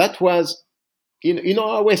 that was. I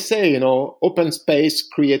always say, open space,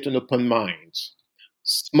 create an open mind.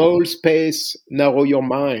 Small space, narrow your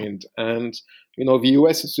mind. And, the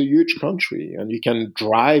US is a huge country and you can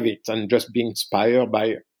drive it and just be inspired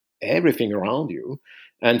by everything around you.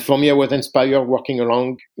 And for me, I was inspired working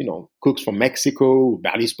along, cooks from Mexico who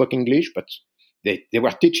barely spoke English, but they were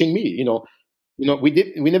teaching me,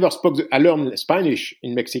 we never spoke, I learned Spanish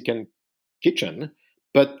in Mexican kitchen.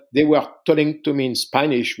 But they were telling to me in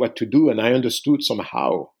Spanish what to do, and I understood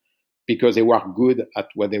somehow because they were good at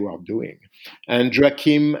what they were doing. And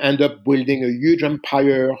Joachim ended up building a huge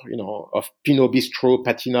empire, of Pinot Bistro,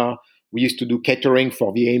 Patina. We used to do catering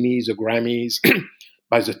for the Emmys, the Grammys,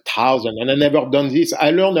 by the thousand. And I never done this.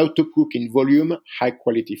 I learned how to cook in volume, high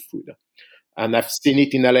quality food. And I've seen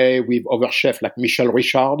it in LA with other chefs like Michel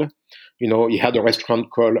Richard. He had a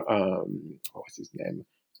restaurant called, what's his name?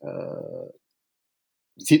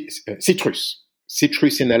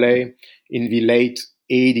 Citrus in LA in the late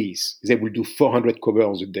 80s. They will do 400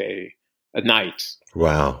 covers a night.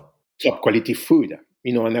 Wow. Top quality food,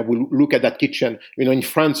 and I will look at that kitchen. In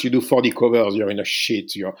France, you do 40 covers, you're in a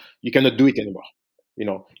shit. You cannot do it anymore. In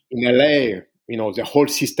LA, the whole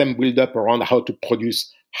system built up around how to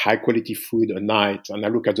produce high quality food a night. And I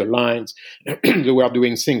look at the lines, they were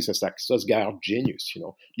doing things. It's like, those guys are genius,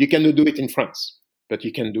 You cannot do it in France, but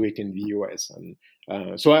you can do it in the US. And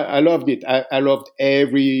so I loved it. I loved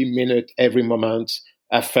every minute, every moment.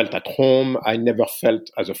 I felt at home. I never felt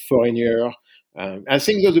as a foreigner. I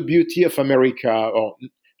think there's a beauty of America or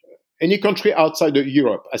any country outside of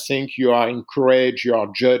Europe. I think you are encouraged, you are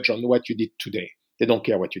judged on what you did today. They don't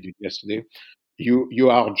care what you did yesterday. You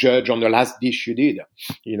are judged on the last dish you did.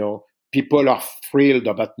 People are thrilled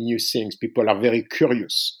about new things. People are very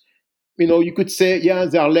curious. You could say,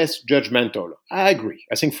 they are less judgmental. I agree.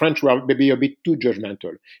 I think French were maybe a bit too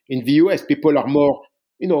judgmental. In the US, people are more,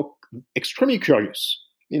 extremely curious.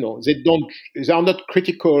 They are not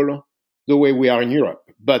critical the way we are in Europe,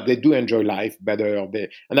 but they do enjoy life better.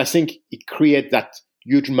 And I think it creates that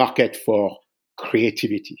huge market for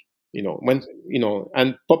creativity.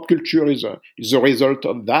 And pop culture is a result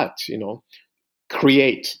of that.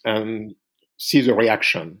 Create and see the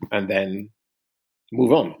reaction and then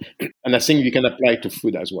move on. And I think you can apply it to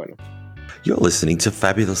food as well. You're listening to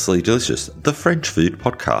Fabulously Delicious, the French food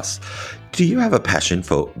podcast. Do you have a passion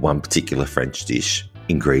for one particular French dish,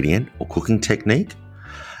 ingredient, or cooking technique?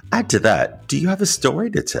 Add to that, do you have a story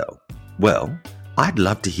to tell? Well, I'd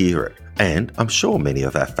love to hear it, and I'm sure many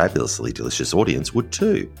of our Fabulously Delicious audience would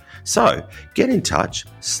too. So get in touch,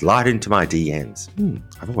 slide into my DMs.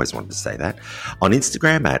 I've always wanted to say that. On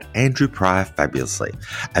Instagram at Andrew Pryor Fabulously,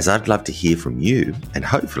 as I'd love to hear from you and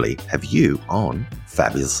hopefully have you on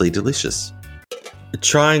Fabulously Delicious.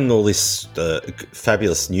 Trying all this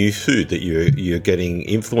fabulous new food that you're getting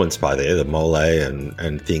influenced by there, the mole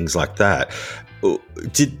and things like that.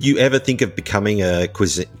 Did you ever think of becoming a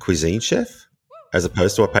cuisine chef as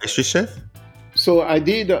opposed to a pastry chef? So I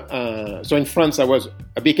did. So in France, I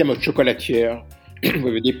became a chocolatier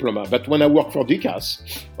with a diploma. But when I worked for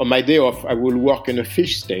Ducasse, on my day off, I would work in a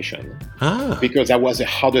fish station because that was the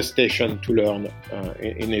hardest station to learn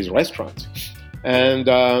in his restaurant.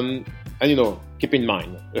 And keep in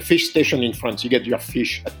mind, a fish station in France, you get your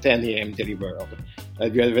fish at 10 a.m. delivered.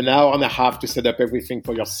 You have an hour and a half to set up everything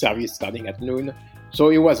for your service starting at noon. So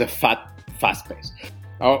it was a fast pace.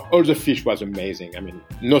 All the fish was amazing. I mean,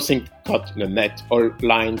 nothing caught in a net, all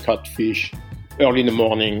line caught fish. Early in the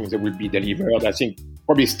morning, they will be delivered. I think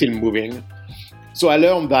probably still moving. So I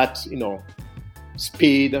learned that,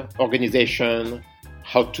 speed, organization,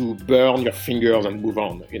 how to burn your fingers and move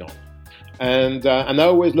on, And I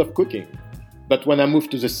always loved cooking. But when I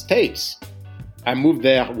moved to the States, I moved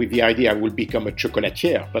there with the idea I would become a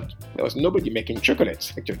chocolatier, but there was nobody making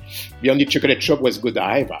chocolates. Actually, the only chocolate shop was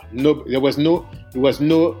Godiva. There was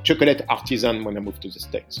no chocolate artisan when I moved to the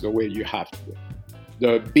States. The way you have to do.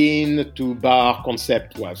 The bean to bar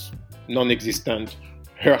concept was non-existent.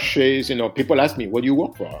 Hershey's, people ask me, what do you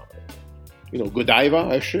work for?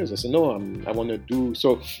 Godiva ashes. I said, no, I want to do.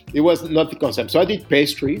 So it was not the concept. So I did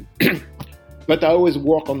pastry, but I always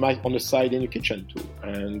work on the side in the kitchen too.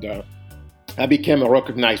 And I became a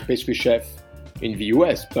recognized pastry chef in the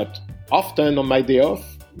US. But often on my day off,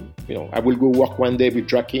 I will go work one day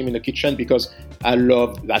with Joachim in the kitchen because I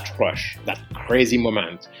love that rush, that crazy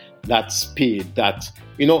moment, that speed,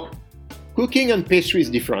 cooking and pastry is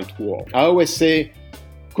different world. I always say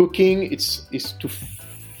cooking is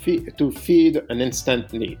to feed an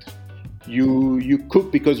instant need. You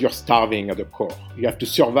cook because you're starving at the core. You have to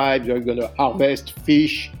survive. You're going to harvest,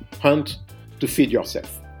 fish, hunt to feed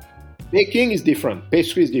yourself. Baking is different.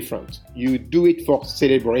 Pastry is different. You do it for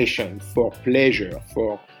celebration, for pleasure,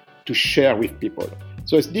 to share with people.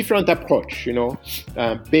 So it's different approach.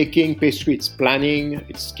 Baking, pastry, it's planning,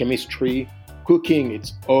 it's chemistry. Cooking,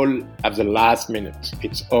 it's all at the last minute.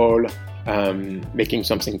 It's all making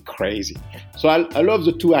something crazy. So I love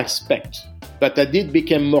the two aspects. But I did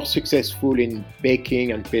become more successful in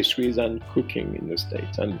baking and pastries than cooking in the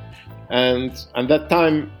States. And at that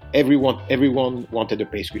time, everyone wanted a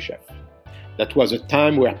pastry chef. That was a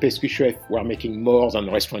time where pastry chefs were making more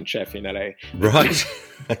than restaurant chef in LA. Right.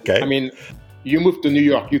 Okay. I mean, you moved to New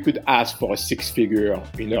York, you could ask for a six-figure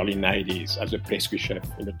in early 90s as a pastry chef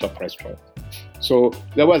in a top restaurant. So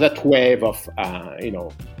there was that wave of,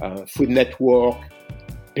 Food Network,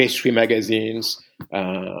 pastry magazines.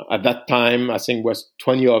 At that time, I think it was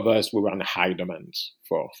 20 of us, we were in high demand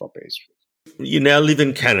for pastry. You now live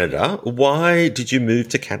in Canada. Why did you move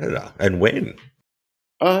to Canada and when?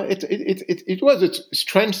 It was a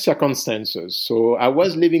strange circumstances. So I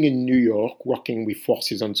was living in New York, working with Four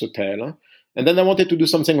Seasons Hotel, and then I wanted to do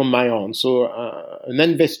something on my own. So an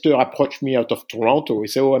investor approached me out of Toronto. He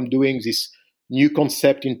said, "Oh, I'm doing this new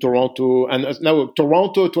concept in Toronto." And now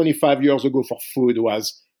Toronto 25 years ago for food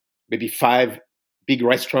was maybe 5 big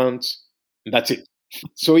restaurants, and that's it.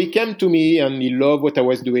 So he came to me and he loved what I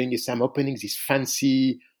was doing. He said, "I'm opening this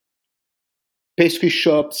fancy pastry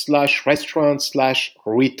shop / restaurant /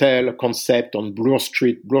 retail concept on Bloor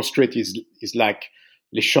Street." Bloor Street is like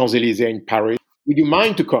Les Champs-Élysées in Paris. Would you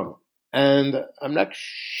mind to come? And I'm like,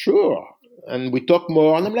 sure. And we talk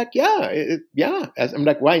more. And I'm like, yeah. I'm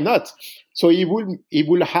like, why not? So he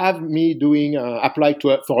will have me doing apply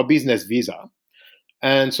for a business visa.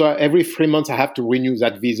 And so every 3 months I have to renew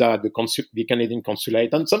that visa at the Canadian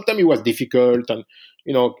consulate. And sometimes it was difficult, and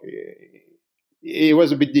it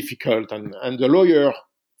was a bit difficult. And the lawyer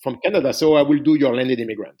from Canada said, "Oh, I will do your landed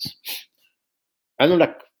immigrant." And I'm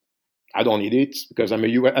like, I don't need it because I'm a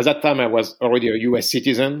US. At that time, I was already a US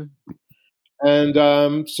citizen.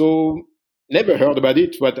 And so never heard about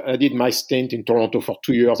it, but I did my stint in Toronto for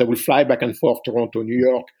 2 years. I will fly back and forth, Toronto, New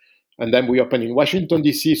York, and then we opened in Washington,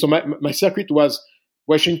 D.C. So my circuit was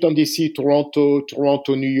Washington, D.C.,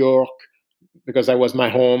 Toronto, New York, because I was my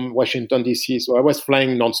home, Washington, D.C. So I was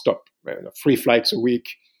flying nonstop, 3 flights a week.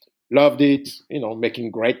 Loved it,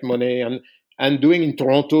 making great money and doing in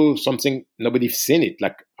Toronto something nobody's seen it,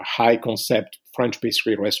 like a high concept French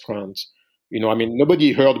pastry restaurant.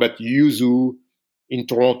 Nobody heard about yuzu in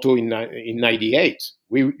Toronto in 98.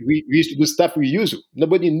 We used to do stuff with yuzu.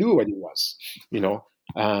 Nobody knew what it was,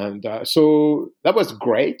 And so that was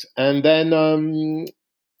great. And then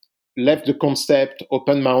left the concept,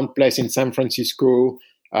 opened my own place in San Francisco,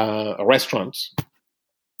 a restaurant,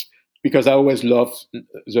 because I always loved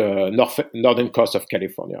the northern coast of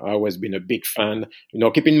California. I've always been a big fan.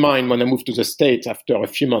 Keep in mind, when I moved to the States, after a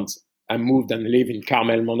few months, I moved and lived in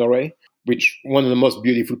Carmel, Monterey, which one of the most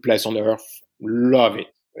beautiful places on earth. Love it.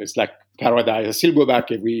 It's like paradise. I still go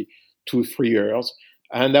back every 2-3 years.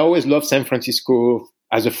 And I always loved San Francisco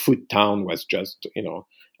as a food town. Was just,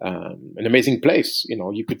 an amazing place.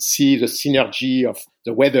 You could see the synergy of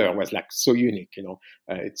the weather was like so unique.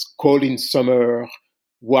 It's cold in summer,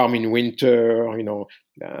 warm in winter.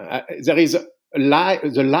 There is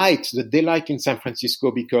the daylight in San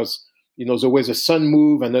Francisco because, the way the sun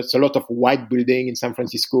moves, and there's a lot of white building in San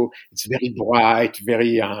Francisco. It's very bright,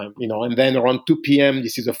 very, and then around 2 p.m.,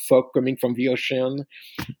 this is a fog coming from the ocean,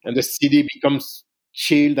 and the city becomes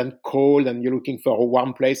chilled and cold, and you're looking for a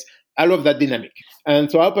warm place. I love that dynamic.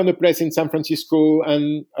 And so I opened a place in San Francisco,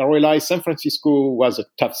 and I realized San Francisco was a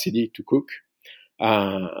tough city to cook.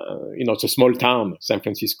 It's a small town. San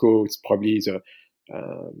Francisco, it's probably the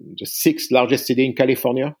 6th largest city in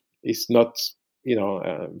California. It's not,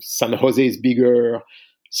 San Jose is bigger.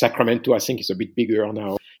 Sacramento, I think, is a bit bigger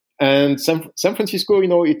now. And San Francisco,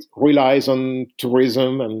 it relies on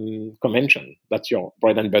tourism and convention. That's your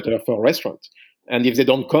bread and butter for a restaurant. And if they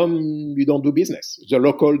don't come, you don't do business. The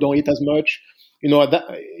local don't eat as much.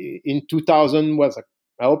 In 2000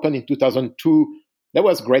 I opened in 2002. there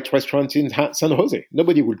was great restaurants in San Jose.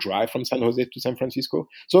 Nobody would drive from San Jose to San Francisco.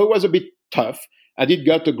 So it was a bit tough. I did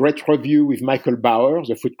get a great review with Michael Bauer,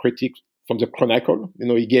 the food critic from the Chronicle.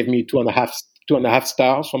 He gave me 2.5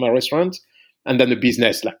 stars for my restaurant. And then the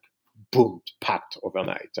business boomed, packed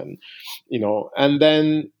overnight. And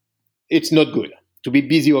then it's not good. To be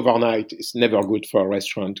busy overnight is never good for a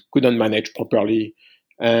restaurant. Couldn't manage properly.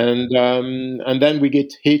 And then we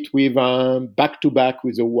get hit with back-to-back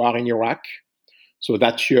with the war in Iraq. So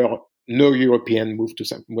that year, no European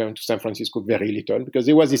went to San Francisco, very little, because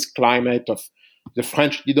there was this climate of the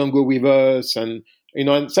French didn't go with us. And,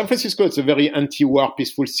 and San Francisco, it's a very anti-war,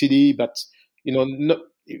 peaceful city, but,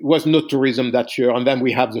 it was no tourism that year. And then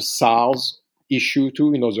we have the SARS issue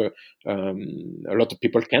too, a lot of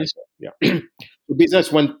people canceled. Yeah. The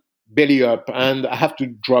business went belly up, and I have to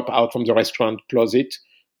drop out from the restaurant, close it,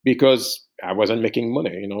 because I wasn't making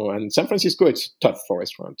money, and San Francisco, it's tough for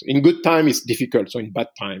restaurants. In good time, it's difficult. So in bad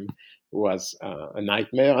time, it was a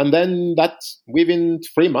nightmare. And then within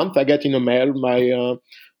 3 months, I get in a mail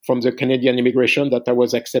from the Canadian immigration that I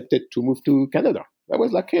was accepted to move to Canada. I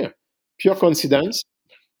was pure coincidence.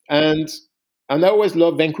 And I always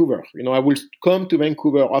love Vancouver. I will come to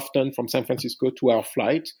Vancouver often from San Francisco, 2-hour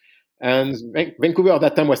flight. And Vancouver at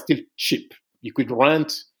that time was still cheap. You could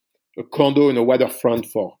rent a condo in a waterfront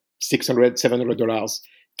for $600, $700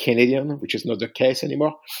 Canadian, which is not the case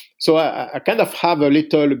anymore. So I kind of have a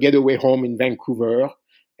little getaway home in Vancouver.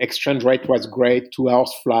 Exchange rate was great, 2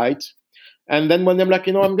 hours flight. And then when I'm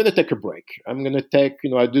I'm going to take a break. I'm going to take,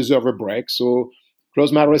 I deserve a break. So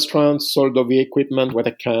close my restaurant, sold all the equipment, what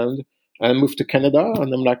I can, and moved to Canada.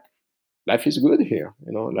 And I'm life is good here,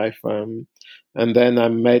 life. And then I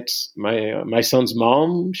met my son's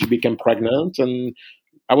mom. She became pregnant, and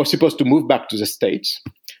I was supposed to move back to the States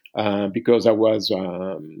because I was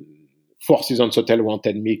Four Seasons Hotel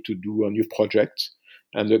wanted me to do a new project,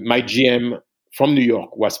 and my GM from New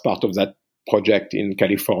York was part of that project in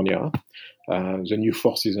California, the new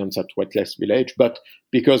Four Seasons at White Lakes Village. But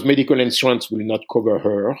because medical insurance will not cover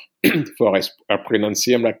her for her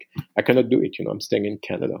pregnancy, I'm I cannot do it. I'm staying in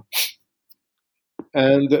Canada.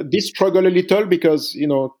 And this struggle a little because,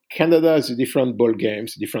 Canada is a different ball game,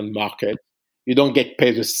 it's a different market. You don't get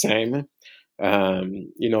paid the same. Now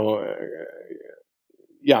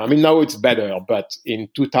it's better, but in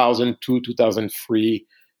 2002, 2003,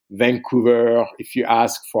 Vancouver, if you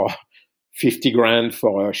ask for 50 grand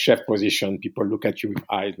for a chef position, people look at you with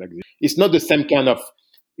eyes like this. It's not the same kind of,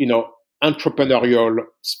 entrepreneurial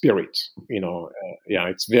spirit.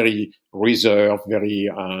 It's very reserved, very,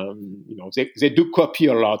 they do copy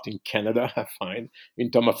a lot in Canada, I find,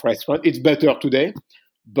 in terms of restaurant. It's better today,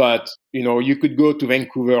 but, you could go to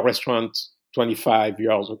Vancouver restaurant 20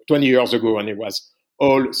 years ago, and it was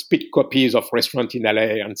all spit copies of restaurants in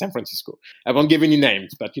LA and San Francisco. I won't give any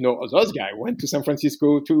names, but, those guys went to San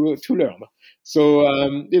Francisco to learn. So,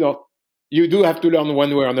 you do have to learn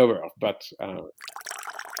one way or another, but...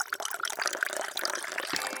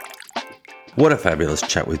 What a fabulous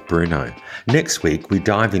chat with Bruno. Next week, we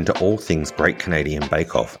dive into all things Great Canadian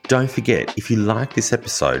Bake Off. Don't forget, if you like this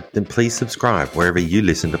episode, then please subscribe wherever you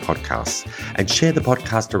listen to podcasts and share the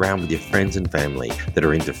podcast around with your friends and family that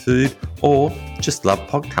are into food or just love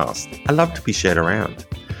podcasts. I love to be shared around.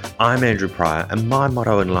 I'm Andrew Pryor, and my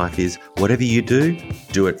motto in life is, whatever you do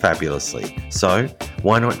it fabulously. So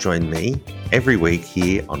why not join me every week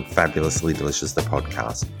here on Fabulously Delicious, the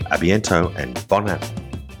podcast. A bientôt and bon app.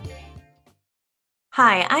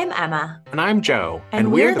 Hi, I'm Emma. And I'm Joe.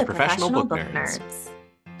 And we're the Professional Book Nerds.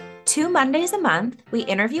 2 Mondays a month, we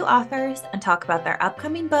interview authors and talk about their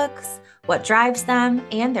upcoming books, what drives them,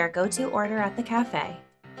 and their go-to order at the cafe.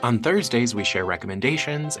 On Thursdays, we share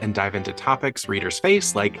recommendations and dive into topics readers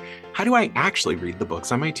face, like how do I actually read the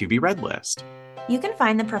books on my to-be-read list? You can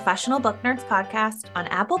find the Professional Book Nerds podcast on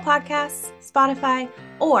Apple Podcasts, Spotify,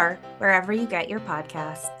 or wherever you get your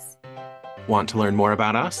podcasts. Want to learn more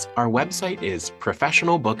about us? Our website is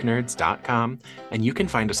professionalbooknerds.com, and you can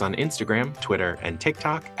find us on Instagram, Twitter, and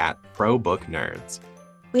TikTok at ProBookNerds.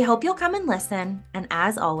 We hope you'll come and listen, and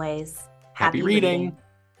as always, happy reading.